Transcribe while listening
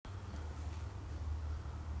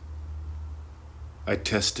I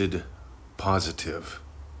tested positive.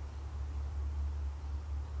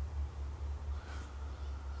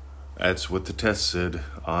 That's what the test said.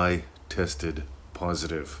 I tested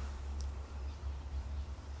positive.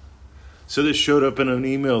 So this showed up in an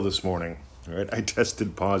email this morning. All right, I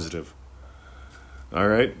tested positive. All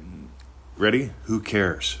right, ready? Who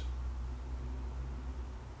cares?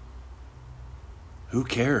 Who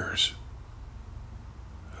cares?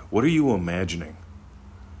 What are you imagining?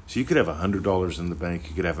 So you could have $100 in the bank.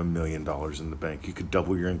 You could have $1 million in the bank. You could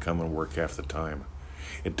double your income and work half the time.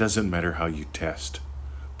 It doesn't matter how you test,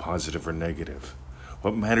 positive or negative.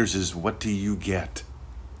 What matters is, what do you get?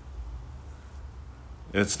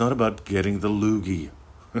 And it's not about getting the loogie.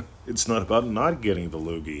 It's not about not getting the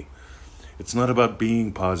loogie. It's not about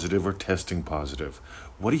being positive or testing positive.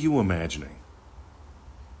 What are you imagining?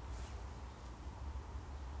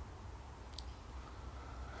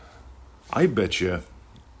 I bet you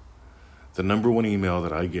the number one email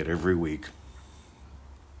that I get every week,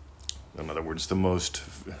 in other words, the most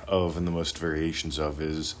of and the most variations of,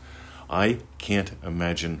 is, I can't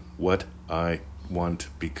imagine what I want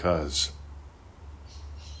because.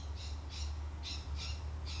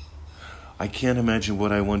 I can't imagine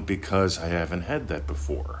what I want because I haven't had that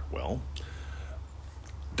before. Well,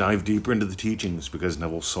 dive deeper into the teachings, because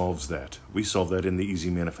Neville solves that. We solve that in the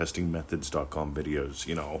easymanifestingmethods.com videos,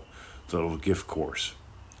 the little gift course.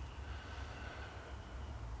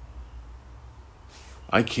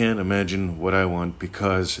 I can't imagine what I want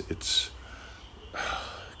because it's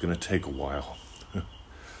going to take a while.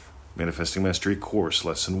 Manifesting Mastery Course,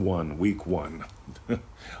 Lesson 1, Week 1.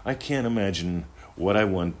 I can't imagine what I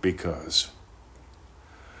want because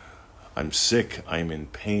I'm sick, I'm in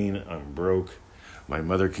pain, I'm broke, my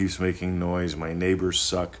mother keeps making noise, my neighbors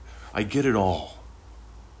suck. I get it all.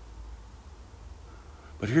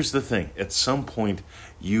 But here's the thing. At some point,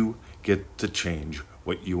 you get to change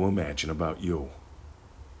what you imagine about you.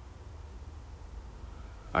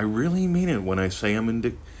 I really mean it when I say I'm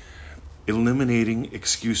into eliminating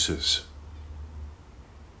excuses.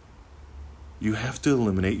 You have to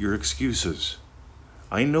eliminate your excuses.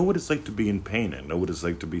 I know what it's like to be in pain. I know what it's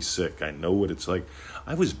like to be sick. I know what it's like.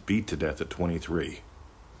 I was beat to death at 23.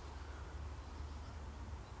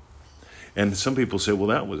 And some people say, well,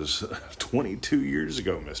 that was 22 years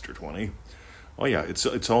ago, Mr. 20. Oh, yeah,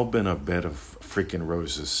 it's all been a bed of freaking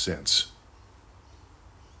roses since.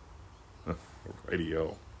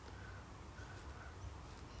 Radio.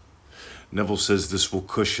 Neville says this will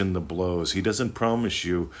cushion the blows. He doesn't promise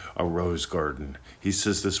you a rose garden. He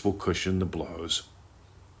says this will cushion the blows.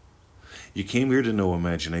 You came here to know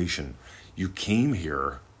imagination. You came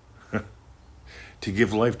here to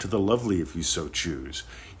give life to the lovely if you so choose.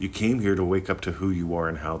 You came here to wake up to who you are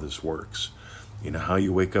and how this works. You know how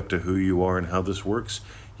you wake up to who you are and how this works?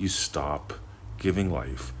 You stop giving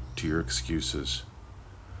life to your excuses.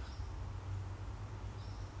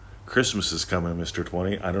 Christmas is coming, Mr.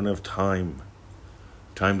 20. I don't have time.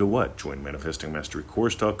 Time to what? Join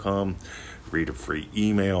ManifestingMasteryCourse.com. Read a free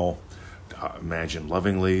email. Imagine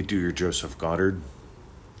lovingly. Do your Joseph Goddard.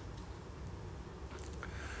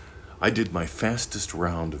 I did my fastest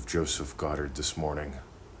round of Joseph Goddard this morning.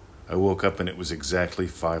 I woke up and it was exactly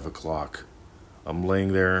 5 o'clock. I'm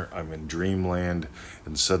laying there. I'm in dreamland.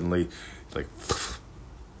 And suddenly, and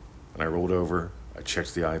I rolled over. I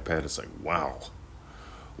checked the iPad. It's like, wow.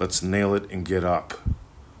 Let's nail it and get up.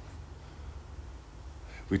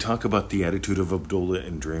 We talk about the attitude of Abdullah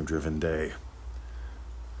in Dream Driven Day.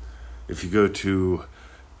 If you go to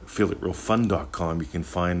feelitrealfun.com, you can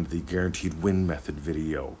find the Guaranteed Win Method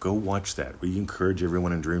video. Go watch that. We encourage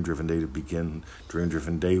everyone in Dream Driven Day to begin Dream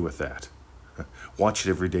Driven Day with that. Watch it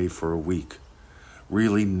every day for a week.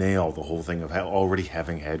 Really nail the whole thing of already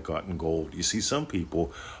having had gotten gold. You see, some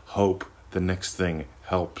people hope the next thing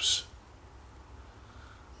helps.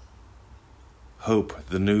 Hope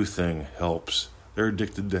the new thing helps. They're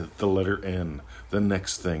addicted to the letter N, the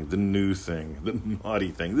next thing, the new thing, the naughty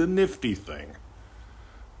thing, the nifty thing.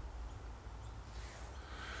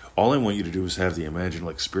 All I want you to do is have the imaginal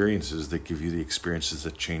experiences that give you the experiences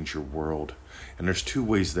that change your world. And there's two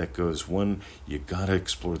ways that goes. One, you gotta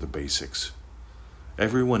explore the basics.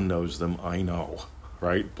 Everyone knows them, I know,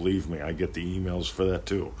 right? Believe me, I get the emails for that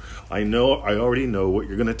too. I already know what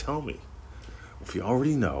you're gonna tell me. If you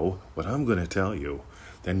already know what I'm going to tell you,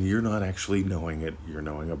 then you're not actually knowing it, you're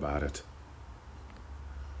knowing about it.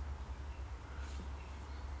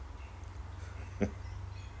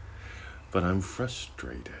 But I'm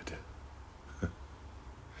frustrated.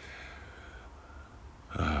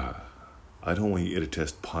 I don't want you to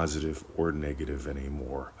test positive or negative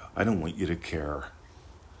anymore. I don't want you to care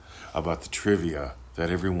about the trivia that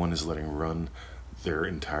everyone is letting run their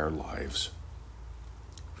entire lives.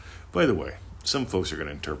 By the way, some folks are going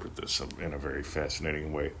to interpret this in a very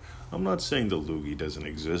fascinating way. I'm not saying the loogie doesn't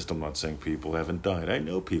exist. I'm not saying people haven't died. I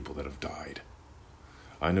know people that have died.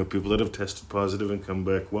 I know people that have tested positive and come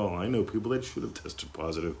back well. I know people that should have tested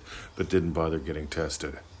positive but didn't bother getting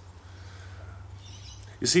tested.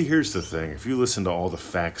 You see, here's the thing. If you listen to all the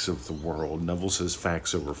facts of the world, Neville says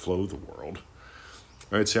facts overflow the world.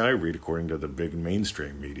 Right? See, I read, according to the big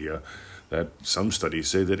mainstream media, that some studies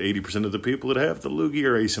say that 80% of the people that have the loogie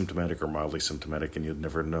are asymptomatic or mildly symptomatic, and you'd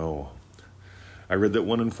never know. I read that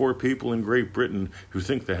 1 in 4 people in Great Britain who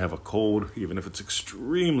think they have a cold, even if it's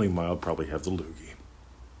extremely mild, probably have the loogie.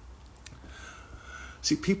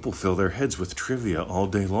 See, people fill their heads with trivia all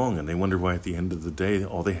day long, and they wonder why at the end of the day,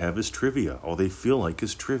 all they have is trivia. All they feel like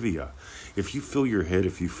is trivia. If you fill your head,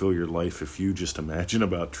 if you fill your life, if you just imagine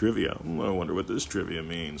about trivia, I wonder what this trivia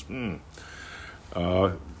means.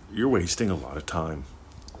 You're wasting a lot of time.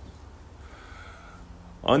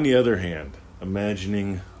 On the other hand,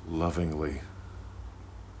 imagining lovingly.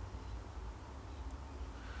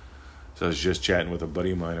 So I was just chatting with a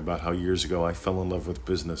buddy of mine about how years ago I fell in love with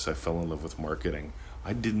business. I fell in love with marketing.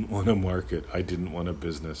 I didn't want to market. I didn't want a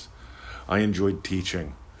business. I enjoyed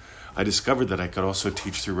teaching. I discovered that I could also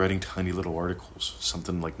teach through writing tiny little articles,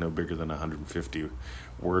 something like no bigger than 150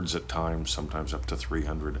 words at times, sometimes up to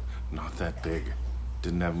 300. Not that big.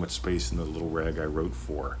 Didn't have much space in the little rag I wrote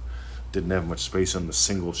for. Didn't have much space on the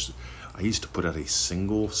single. I used to put out a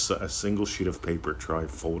single sheet of paper,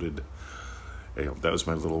 tri-folded. That was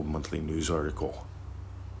my little monthly news article.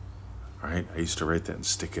 All right, I used to write that and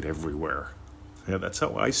stick it everywhere. Yeah, that's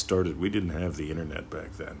how I started. We didn't have the internet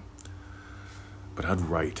back then. But I'd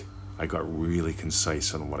write. I got really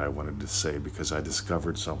concise on what I wanted to say because I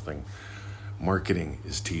discovered something. Marketing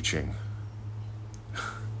is teaching.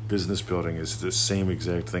 Business building is the same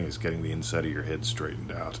exact thing as getting the inside of your head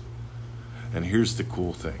straightened out. And here's the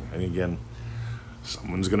cool thing. And again,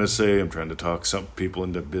 someone's going to say I'm trying to talk some people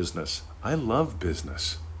into business. I love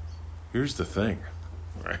business. Here's the thing,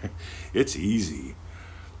 right? It's easy.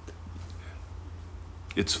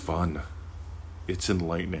 It's fun. It's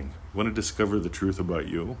enlightening. You want to discover the truth about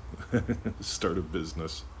you? Start a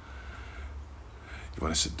business. You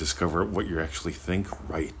want to discover what you actually think?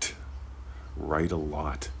 Write. Write a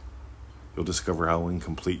lot. You'll discover how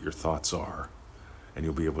incomplete your thoughts are, and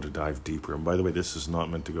you'll be able to dive deeper. And by the way, this is not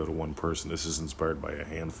meant to go to one person. This is inspired by a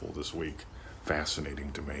handful this week.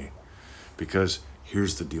 Fascinating to me. Because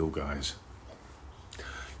here's the deal, guys.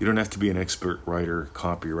 You don't have to be an expert writer,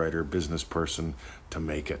 copywriter, business person to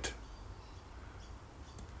make it.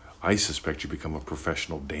 I suspect you become a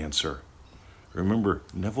professional dancer. Remember,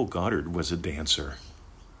 Neville Goddard was a dancer.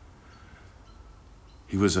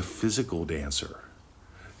 He was a physical dancer.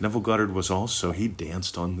 Neville Goddard was also, he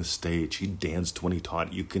danced on the stage. He danced when he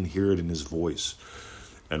taught. You can hear it in his voice.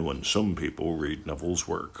 And when some people read Neville's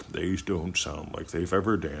work, they don't sound like they've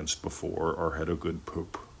ever danced before or had a good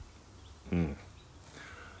poop. I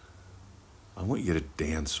want you to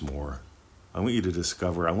dance more. I want you to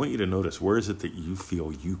discover, I want you to notice, where is it that you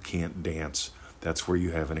feel you can't dance? That's where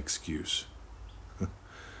you have an excuse.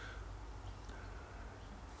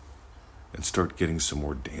 And start getting some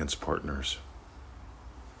more dance partners.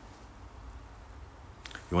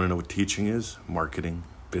 You want to know what teaching is? Marketing,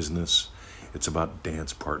 business. It's about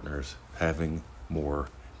dance partners, having more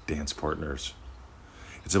dance partners.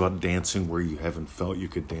 It's about dancing where you haven't felt you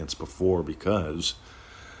could dance before because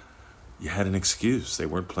you had an excuse. They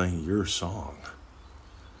weren't playing your song.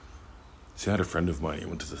 See, I had a friend of mine, he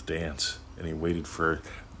went to the dance, and he waited for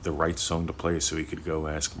the right song to play so he could go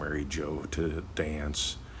ask Mary Jo to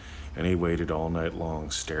dance. And he waited all night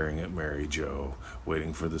long, staring at Mary Jo,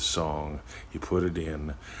 waiting for the song. He put it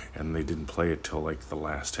in, and they didn't play it till like the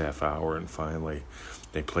last half hour, and finally,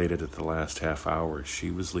 they played it at the last half hour. She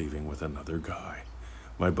was leaving with another guy.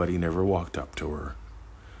 My buddy never walked up to her.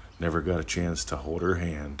 Never got a chance to hold her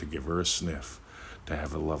hand, to give her a sniff, to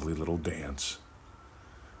have a lovely little dance.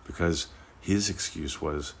 Because his excuse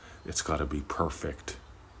was, it's got to be perfect.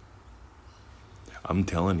 I'm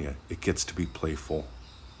telling you, it gets to be playful.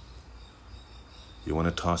 You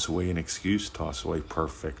want to toss away an excuse? Toss away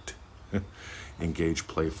perfect. Engage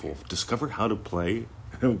playful. Discover how to play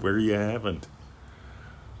where you haven't.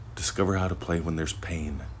 Discover how to play when there's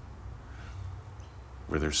pain,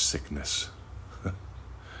 where there's sickness,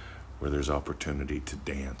 where there's opportunity to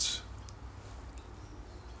dance.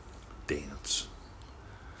 Dance.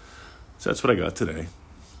 So that's what I got today.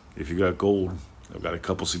 If you got gold, I've got a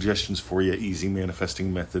couple suggestions for you.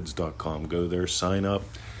 EasyManifestingMethods.com. Go there, sign up.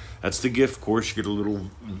 That's the gift course. You get a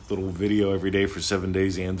little video every day for 7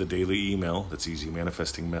 days and the daily email. That's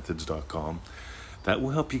EasyManifestingMethods.com. That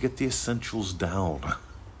will help you get the essentials down.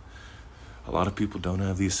 A lot of people don't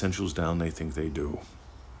have the essentials down. They think they do.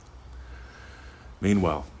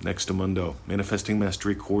 Meanwhile, next to Mundo,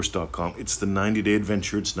 ManifestingMasteryCourse.com. It's the 90-day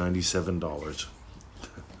adventure. It's $97.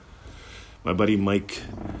 My buddy Mike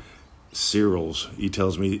Searles, he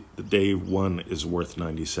tells me the day one is worth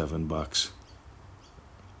 $97.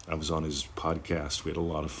 I was on his podcast. We had a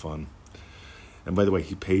lot of fun. And by the way,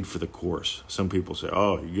 he paid for the course. Some people say,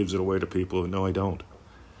 oh, he gives it away to people. No, I don't.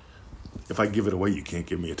 If I give it away, you can't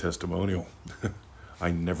give me a testimonial.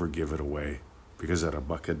 I never give it away because at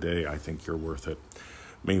 $1 a day, I think you're worth it.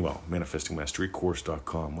 Meanwhile,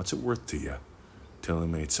 ManifestingMasteryCourse.com. What's it worth to you to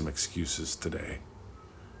eliminate some excuses today,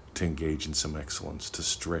 to engage in some excellence, to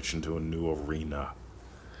stretch into a new arena?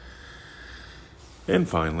 And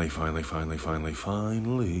finally, for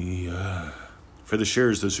the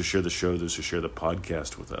sharers, those who share the show, those who share the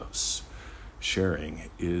podcast with us, sharing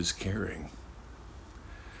is caring.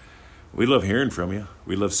 We love hearing from you.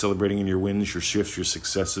 We love celebrating in your wins, your shifts, your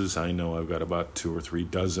successes. I know I've got about 2 or 3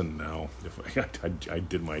 dozen now. I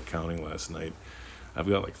did my counting last night. I've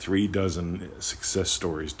got like 3 dozen success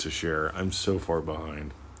stories to share. I'm so far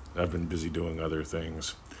behind. I've been busy doing other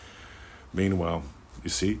things. Meanwhile, you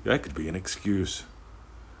see, that could be an excuse.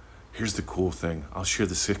 Here's the cool thing. I'll share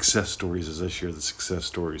the success stories as I share the success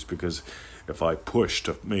stories, because if I push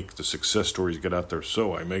to make the success stories get out there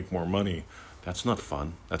so I make more money, that's not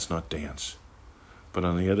fun. That's not dance. But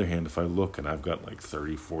on the other hand, if I look and I've got like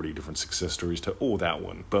 30, 40 different success stories to, oh, that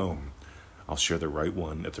one, boom, I'll share the right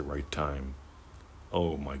one at the right time.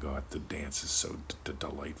 Oh my God, the dance is so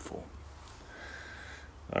delightful.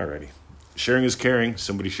 Alrighty. Sharing is caring.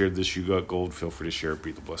 Somebody shared this. You got gold. Feel free to share it.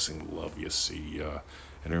 Be the blessing. Love you. See ya.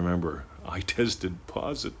 And remember, I tested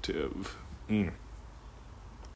positive.